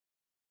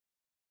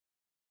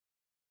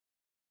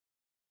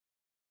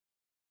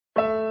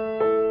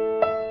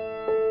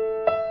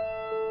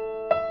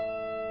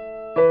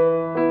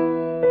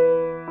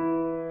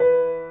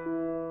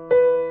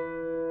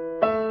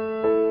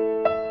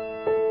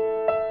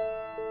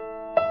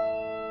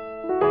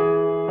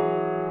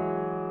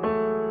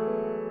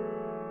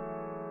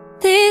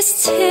These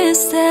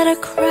tears that I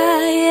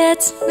cry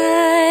at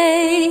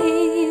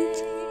night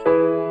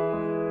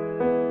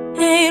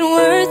ain't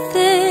worth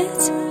it.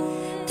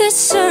 This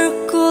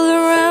circle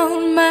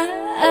around my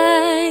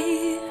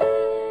eye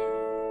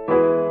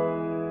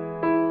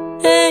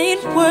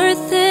ain't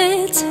worth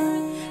it.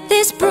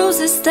 These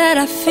bruises that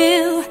I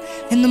feel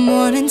in the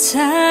morning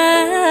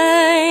time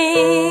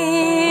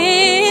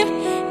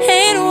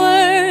ain't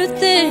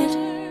worth it.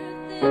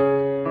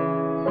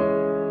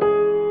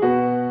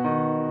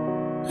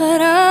 But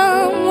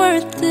I'm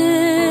worth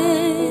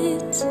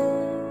it.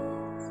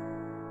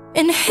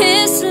 And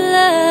His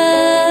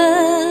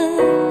love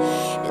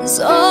is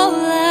all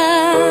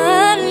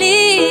I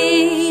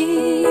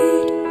need.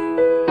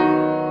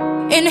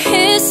 In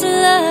His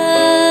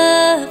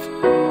love,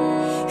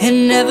 it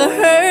never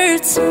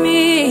hurts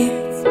me.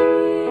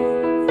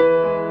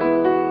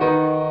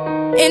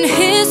 In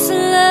His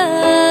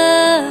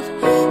love,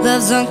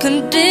 love's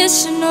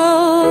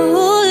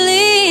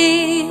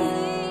unconditionally.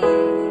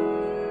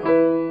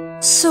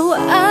 So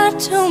I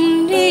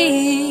don't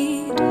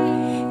need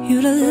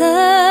you to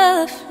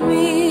love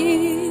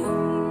me.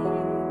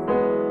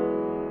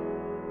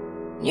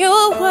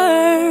 Your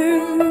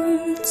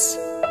words,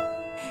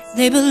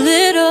 they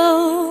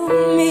belittle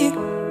me.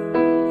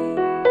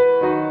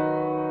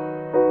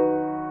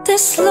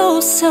 This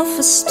low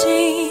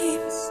self-esteem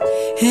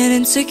and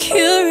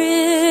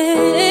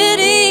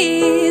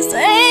insecurities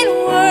ain't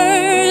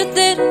worth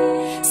it.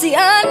 See, I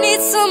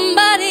need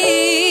somebody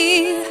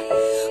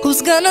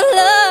who's gonna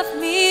love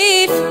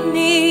me for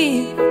me,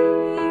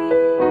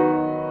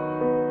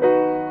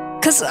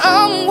 'cause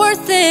I'm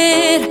worth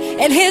it,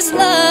 and His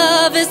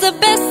love is the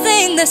best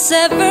thing that's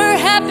ever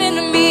happened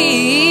to me.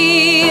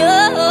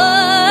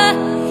 Oh,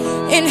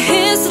 and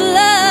His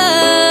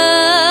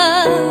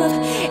love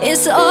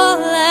is all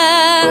I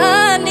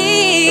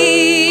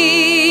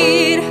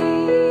need.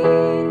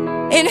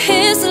 In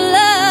His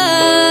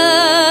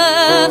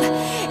love,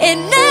 it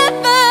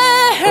never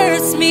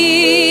hurts me,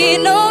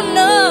 no,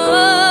 no.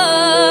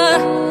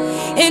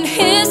 In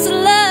His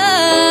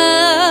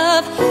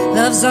love,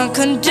 love's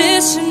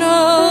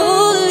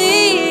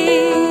unconditionally.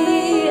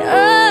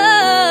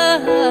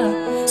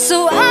 So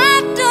I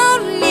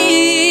don't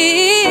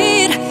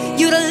need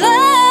you to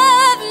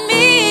love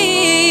me.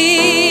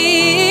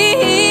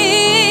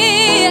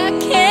 I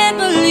can't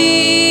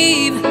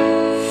believe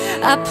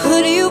I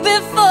put you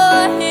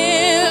before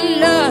Him.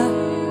 No,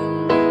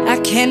 I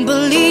can't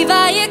believe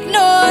I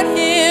ignored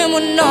Him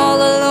when all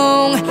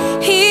along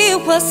He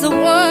was the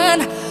one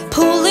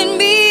pulling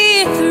me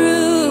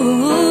through.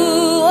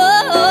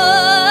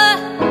 Oh,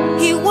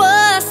 He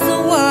was the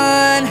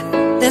one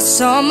that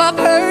saw my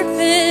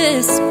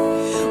purpose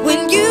when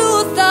you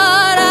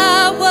thought I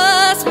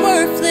was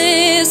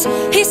worthless.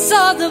 He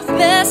saw the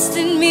best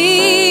in me,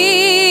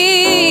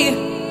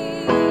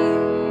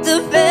 the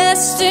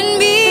best in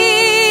me.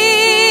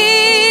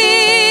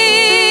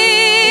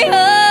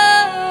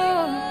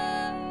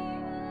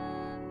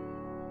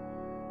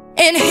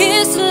 And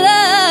His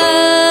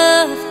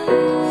love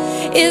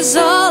is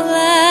all I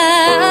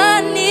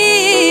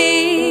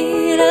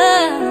need.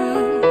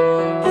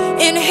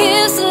 In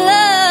His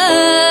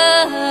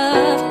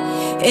love,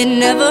 it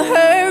never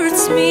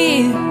hurts me.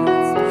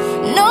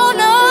 No,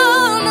 no,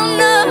 no,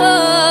 no.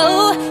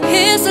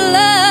 His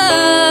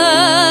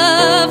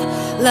love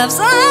loves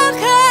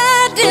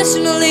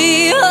unconditionally.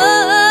 Oh,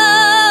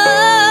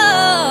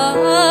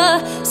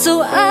 so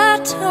I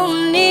don't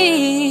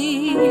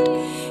need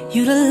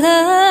you to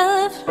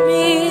love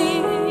me.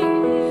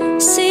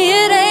 See,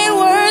 it ain't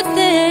worth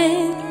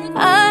it.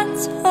 I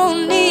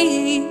don't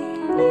need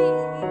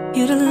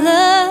you to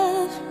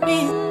love me.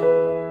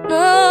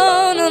 No,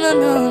 no, no,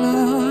 no, no.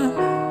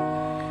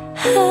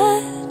 I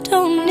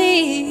don't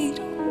need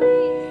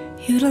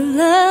you to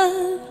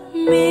love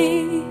me.